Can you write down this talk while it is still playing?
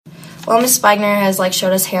Well, Ms. Spigner has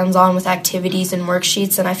showed us hands-on with activities and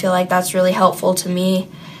worksheets, and I feel like that's really helpful to me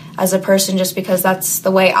as a person just because that's the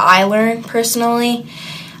way I learn personally.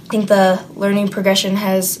 I think the learning progression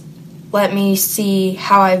has let me see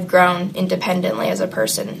how I've grown independently as a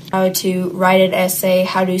person. How to write an essay,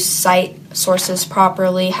 how to cite sources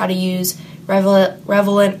properly, how to use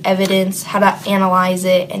relevant evidence, how to analyze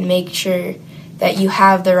it and make sure that you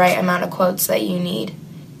have the right amount of quotes that you need,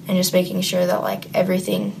 and just making sure that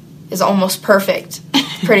everything is almost perfect,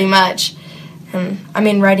 pretty much.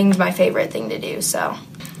 Writing's my favorite thing to do, so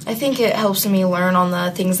I think it helps me learn on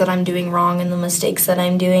the things that I'm doing wrong and the mistakes that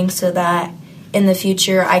I'm doing so that in the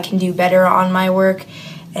future I can do better on my work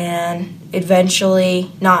and eventually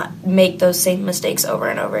not make those same mistakes over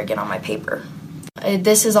and over again on my paper.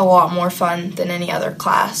 This is a lot more fun than any other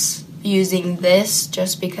class using this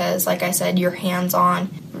just because, like I said, you're hands-on.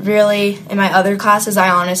 Really, in my other classes, I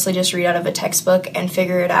honestly just read out of a textbook and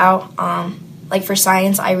figure it out. For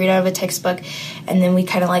science, I read out of a textbook and then we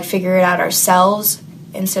kind of figure it out ourselves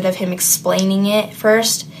instead of him explaining it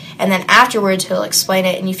first. And then afterwards, he'll explain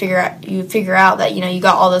it, and you figure out that you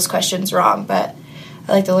got all those questions wrong. But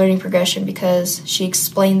I like the learning progression because she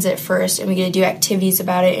explains it first, and we get to do activities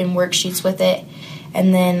about it and worksheets with it,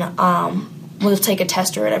 and then we'll take a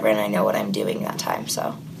test or whatever, and I know what I'm doing that time.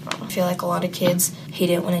 So I feel like a lot of kids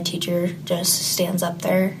hate it when a teacher just stands up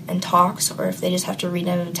there and talks, or if they just have to read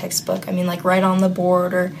out of a textbook. Write on the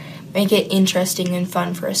board or make it interesting and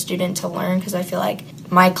fun for a student to learn, because I feel like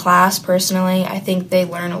my class, personally, I think they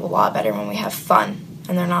learn a lot better when we have fun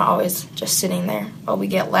and they're not always just sitting there while we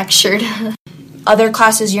get lectured. Other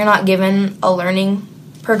classes, you're not given a learning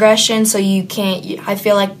progression, so I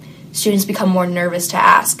feel like students become more nervous to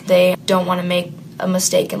ask. They don't want to make a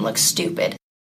mistake and look stupid.